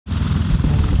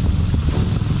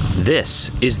This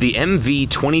is the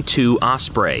MV-22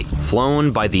 Osprey,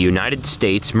 flown by the United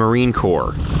States Marine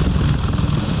Corps.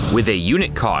 With a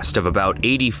unit cost of about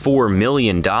 $84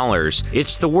 million,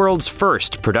 it's the world's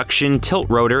first production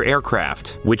tilt-rotor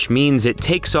aircraft, which means it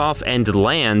takes off and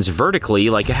lands vertically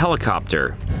like a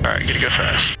helicopter. All right, gotta go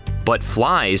fast. But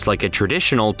flies like a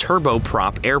traditional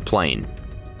turboprop airplane.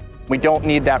 We don't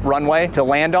need that runway to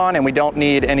land on, and we don't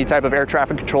need any type of air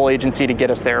traffic control agency to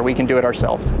get us there. We can do it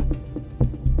ourselves.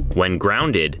 When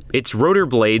grounded, its rotor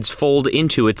blades fold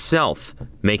into itself,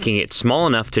 making it small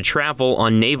enough to travel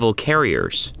on naval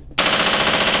carriers.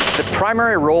 The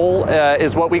primary role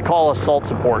is what we call assault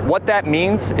support. What that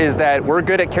means is that we're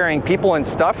good at carrying people and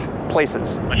stuff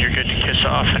places. When you're good to kiss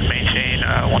off and maintain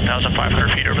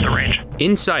 1,500 feet over the range.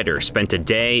 Insider spent a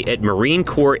day at Marine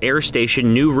Corps Air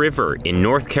Station New River in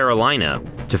North Carolina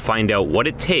to find out what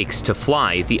it takes to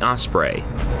fly the Osprey.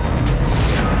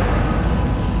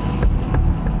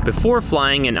 Before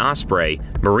flying an Osprey,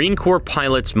 Marine Corps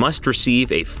pilots must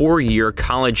receive a 4-year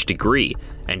college degree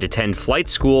and attend flight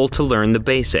school to learn the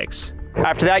basics.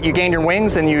 After that, you gain your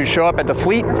wings and you show up at the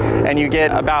fleet, and you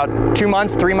get about 2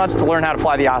 months, 3 months to learn how to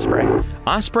fly the Osprey.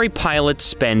 Osprey pilots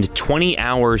spend 20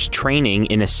 hours training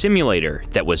in a simulator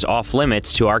that was off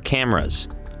limits to our cameras.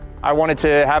 I wanted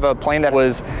to have a plane that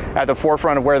was at the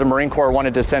forefront of where the Marine Corps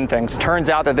wanted to send things. Turns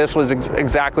out that this was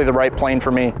exactly the right plane for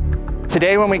me.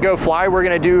 Today when we go fly, we're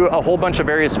going to do a whole bunch of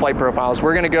various flight profiles.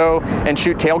 We're going to go and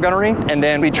shoot tail gunnery, and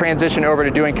then we transition over to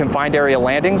doing confined area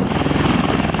landings.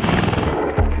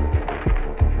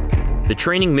 The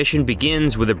training mission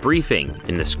begins with a briefing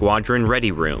in the squadron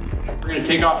ready room. We're going to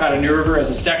take off out of New River as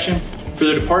a section. For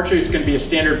the departure, it's going to be a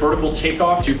standard vertical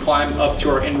takeoff to climb up to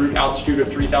our en route altitude of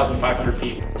 3,500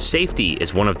 feet. Safety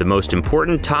is one of the most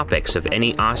important topics of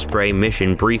any Osprey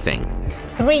mission briefing.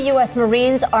 3 U.S.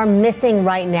 Marines are missing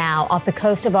right now off the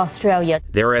coast of Australia.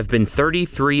 There have been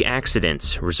 33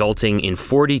 accidents, resulting in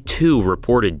 42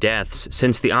 reported deaths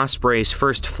since the Osprey's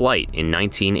first flight in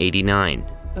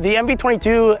 1989. The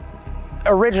MV-22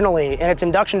 originally, in its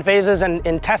induction phases and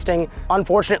in testing,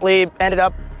 unfortunately ended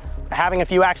up having a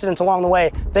few accidents along the way,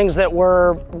 things that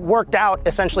were worked out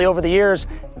essentially over the years.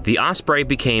 The Osprey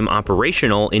became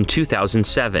operational in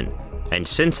 2007, and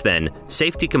since then,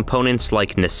 safety components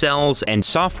like nacelles and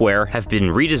software have been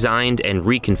redesigned and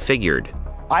reconfigured.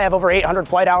 I have over 800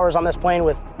 flight hours on this plane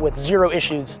with 0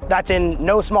 issues. That's in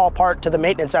no small part to the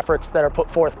maintenance efforts that are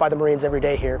put forth by the Marines every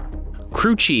day here.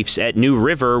 Crew chiefs at New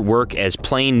River work as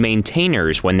plane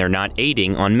maintainers when they're not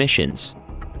aiding on missions.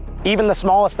 Even the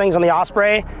smallest things on the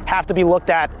Osprey have to be looked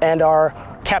at and are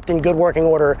kept in good working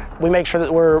order. We make sure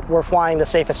that we're flying the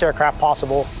safest aircraft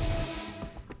possible.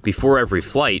 Before every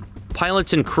flight,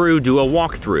 pilots and crew do a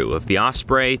walkthrough of the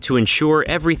Osprey to ensure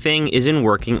everything is in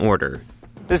working order.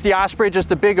 This is the Osprey,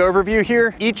 just a big overview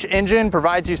here. Each engine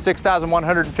provides you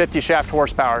 6,150 shaft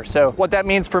horsepower. So what that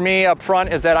means for me up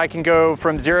front is that I can go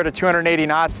from 0 to 280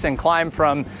 knots and climb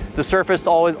from the surface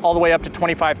all the way up to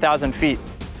 25,000 feet.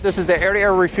 This is the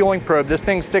air-to-air refueling probe. This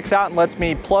thing sticks out and lets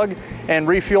me plug and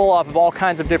refuel off of all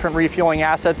kinds of different refueling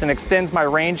assets and extends my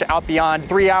range out beyond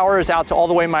 3 hours, out to all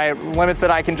the way my limits that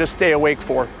I can just stay awake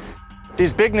for.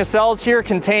 These big nacelles here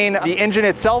contain the engine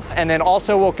itself, and then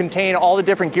also will contain all the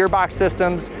different gearbox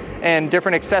systems and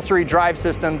different accessory drive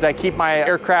systems that keep my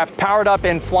aircraft powered up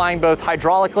and flying both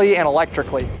hydraulically and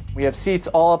electrically. We have seats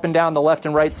all up and down the left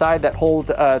and right side that hold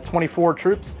 24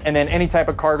 troops, and then any type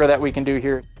of cargo that we can do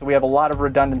here. We have a lot of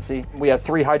redundancy. We have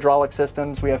 3 hydraulic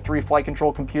systems, we have 3 flight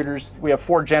control computers, we have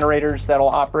 4 generators that'll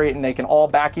operate, and they can all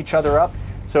back each other up.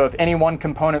 So if any one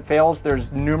component fails,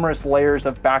 there's numerous layers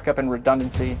of backup and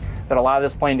redundancy that allow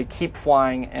this plane to keep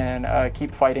flying and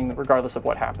keep fighting regardless of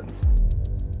what happens.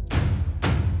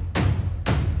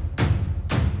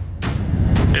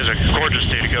 It is a gorgeous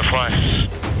day to go fly.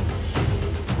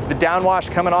 The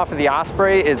downwash coming off of the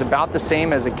Osprey is about the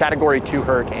same as a Category 2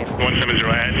 hurricane. 170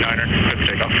 at 9er, good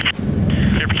takeoff.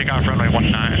 Clear for takeoff, runway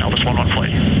 19, Elvis 11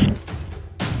 flight.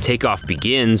 Takeoff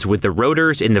begins with the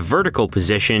rotors in the vertical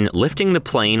position lifting the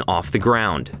plane off the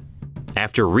ground.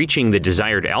 After reaching the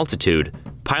desired altitude,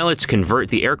 pilots convert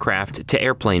the aircraft to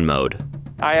airplane mode.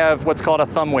 I have what's called a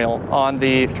thumb wheel. On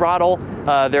the throttle,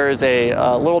 there is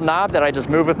a little knob that I just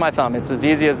move with my thumb. It's as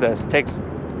easy as this. It takes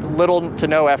little to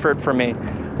no effort from me.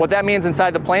 What that means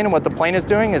inside the plane and what the plane is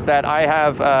doing is that I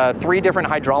have 3 different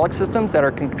hydraulic systems that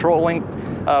are controlling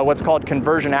what's called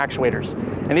conversion actuators.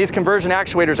 And these conversion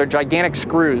actuators are gigantic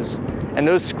screws. And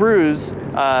those screws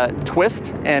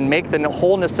twist and make the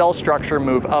whole nacelle structure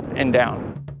move up and down.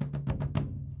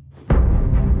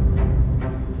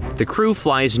 The crew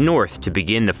flies north to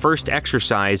begin the first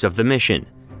exercise of the mission.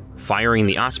 firing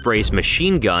the Osprey's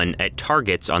machine gun at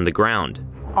targets on the ground.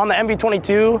 On the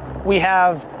MV-22, we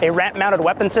have a ramp-mounted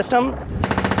weapon system.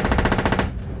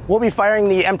 We'll be firing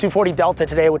the M240 Delta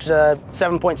today, which is a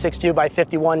 7.62 by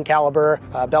 51 caliber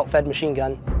belt-fed machine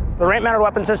gun. The ramp-mounted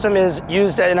weapon system is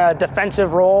used in a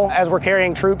defensive role as we're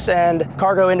carrying troops and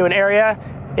cargo into an area.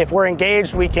 If we're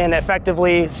engaged, we can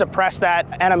effectively suppress that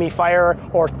enemy fire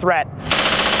or threat.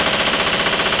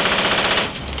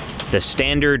 The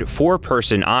standard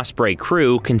 4-person Osprey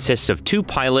crew consists of 2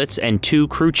 pilots and 2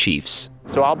 crew chiefs.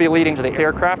 So I'll be leading the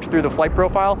aircraft through the flight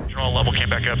profile. Control level came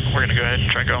back up. We're gonna go ahead and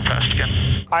try going fast again.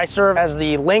 I serve as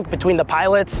the link between the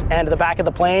pilots and the back of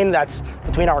the plane. That's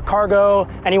between our cargo,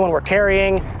 anyone we're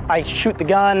carrying. I shoot the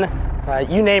gun,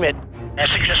 you name it. I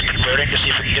suggest converting to see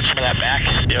if we can get some of that back.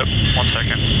 Yep, 1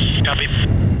 second. Copy.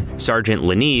 Sergeant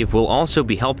Leneve will also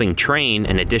be helping train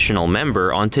an additional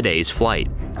member on today's flight.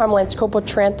 I'm Lance Corporal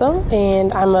Trantham,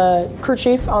 and I'm a crew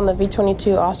chief on the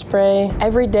V-22 Osprey.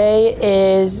 Every day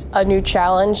is a new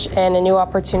challenge and a new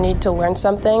opportunity to learn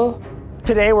something.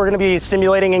 Today we're going to be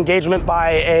simulating engagement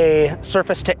by a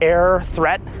surface-to-air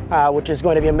threat, which is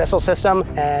going to be a missile system,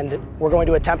 and we're going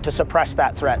to attempt to suppress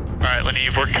that threat. All right,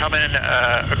 Leneve, we're coming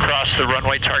across the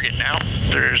runway target now.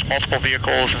 There's multiple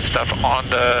vehicles and stuff on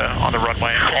the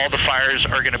runway. All the fires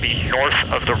are going to be north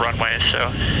of the runway, so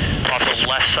off the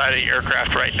left side of the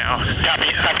aircraft right now.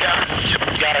 Copy. I've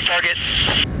got a target.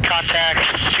 Contact.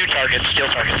 2 targets. Steel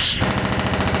targets.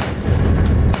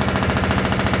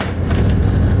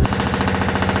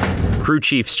 Crew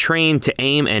chiefs train to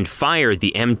aim and fire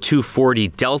the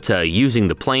M240 Delta using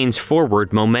the plane's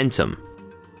forward momentum.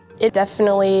 It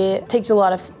definitely takes a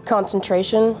lot of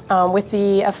concentration with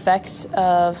the effects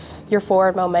of your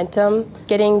forward momentum.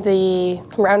 Getting the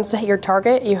rounds to hit your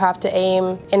target, you have to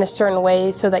aim in a certain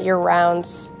way so that your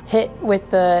rounds hit with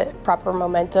the proper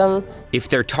momentum. If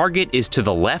their target is to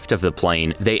the left of the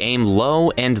plane, they aim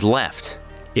low and left.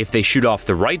 If they shoot off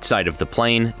the right side of the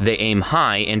plane, they aim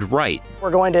high and right.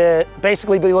 We're going to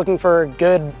basically be looking for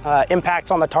good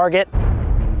impacts on the target.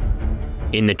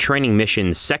 In the training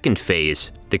mission's second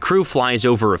phase, the crew flies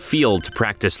over a field to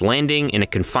practice landing in a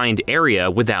confined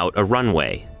area without a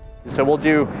runway. So we'll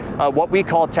do what we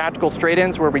call tactical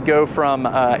straight-ins, where we go from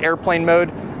airplane mode,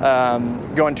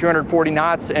 going 240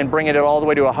 knots and bringing it all the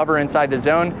way to a hover inside the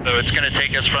zone. So it's going to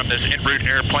take us from this en route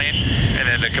airplane, and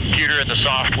then the computer and the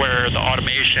software, the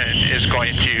automation is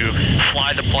going to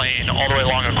fly the plane all the way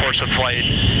along a course of flight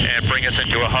and bring us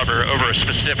into a hover over a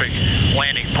specific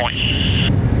landing point.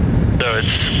 So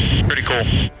it's pretty cool.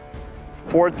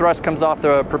 Forward thrust comes off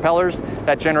the propellers.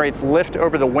 That generates lift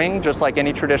over the wing, just like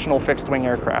any traditional fixed-wing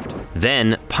aircraft.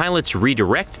 Then, pilots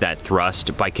redirect that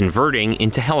thrust by converting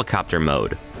into helicopter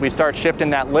mode. We start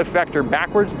shifting that lift vector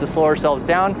backwards to slow ourselves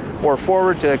down, or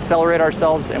forward to accelerate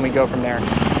ourselves, and we go from there.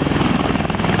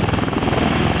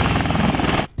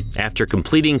 After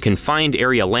completing confined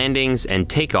area landings and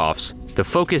takeoffs, the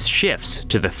focus shifts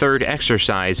to the third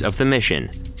exercise of the mission: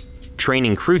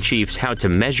 training crew chiefs how to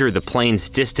measure the plane's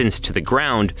distance to the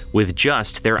ground with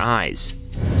just their eyes.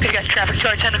 Good, guys. Traffic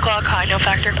start 10 o'clock. High, no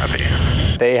factor.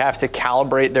 They have to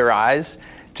calibrate their eyes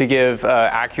to give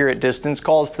accurate distance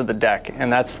calls to the deck,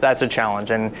 and that's a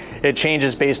challenge, and it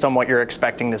changes based on what you're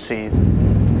expecting to see.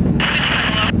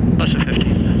 Less than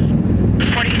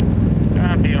 50. 40.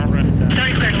 Copy, all right.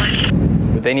 30 clear to land.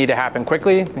 They need to happen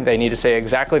quickly. They need to say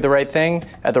exactly the right thing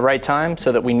at the right time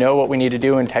so that we know what we need to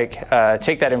do and take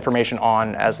that information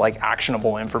on as like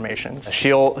actionable information.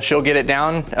 She'll get it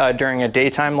down during a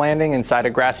daytime landing inside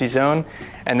a grassy zone,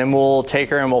 and then we'll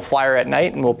take her and we'll fly her at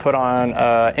night, and we'll put on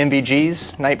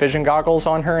NVGs, night vision goggles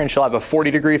on her, and she'll have a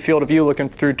 40-degree field of view looking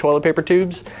through toilet paper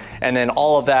tubes, and then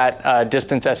all of that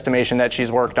distance estimation that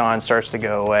she's worked on starts to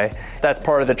go away. That's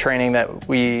part of the training that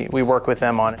we work with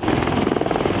them on.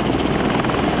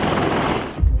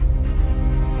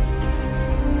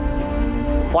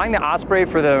 Flying the Osprey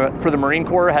for the Marine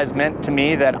Corps has meant to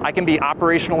me that I can be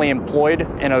operationally employed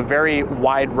in a very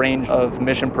wide range of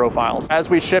mission profiles. As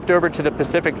we shift over to the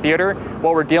Pacific Theater,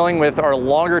 what we're dealing with are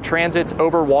longer transits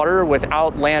over water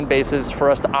without land bases for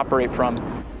us to operate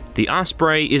from. The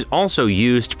Osprey is also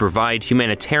used to provide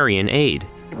humanitarian aid.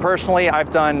 Personally,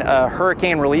 I've done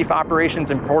hurricane relief operations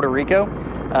in Puerto Rico,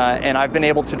 and I've been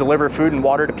able to deliver food and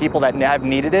water to people that have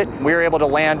needed it. We were able to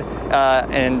land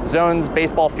in zones,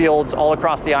 baseball fields all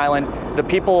across the island. The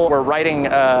people were writing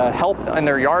help in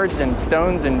their yards and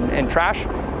stones and trash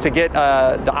to get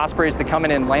the Ospreys to come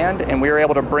in and land, and we were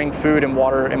able to bring food and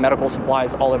water and medical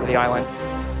supplies all over the island.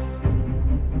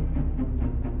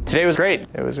 Today was great.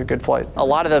 It was a good flight. A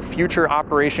lot of the future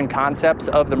operation concepts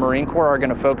of the Marine Corps are going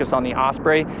to focus on the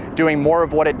Osprey, doing more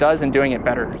of what it does and doing it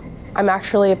better. I'm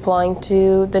actually applying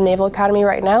to the Naval Academy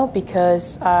right now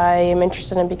because I am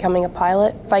interested in becoming a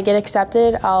pilot. If I get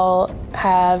accepted, I'll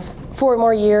have 4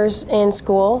 more years in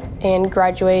school and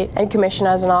graduate and commission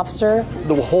as an officer.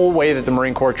 The whole way that the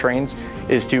Marine Corps trains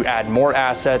is to add more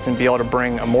assets and be able to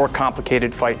bring a more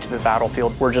complicated fight to the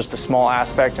battlefield. We're just a small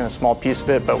aspect and a small piece of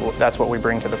it, but that's what we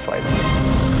bring to the fight.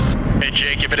 Hey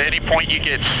Jake, if at any point you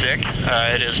get sick,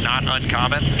 it is not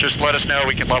uncommon. Just let us know.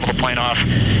 We can level the plane off,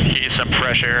 get you some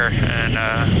fresh air, and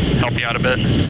help you out a bit.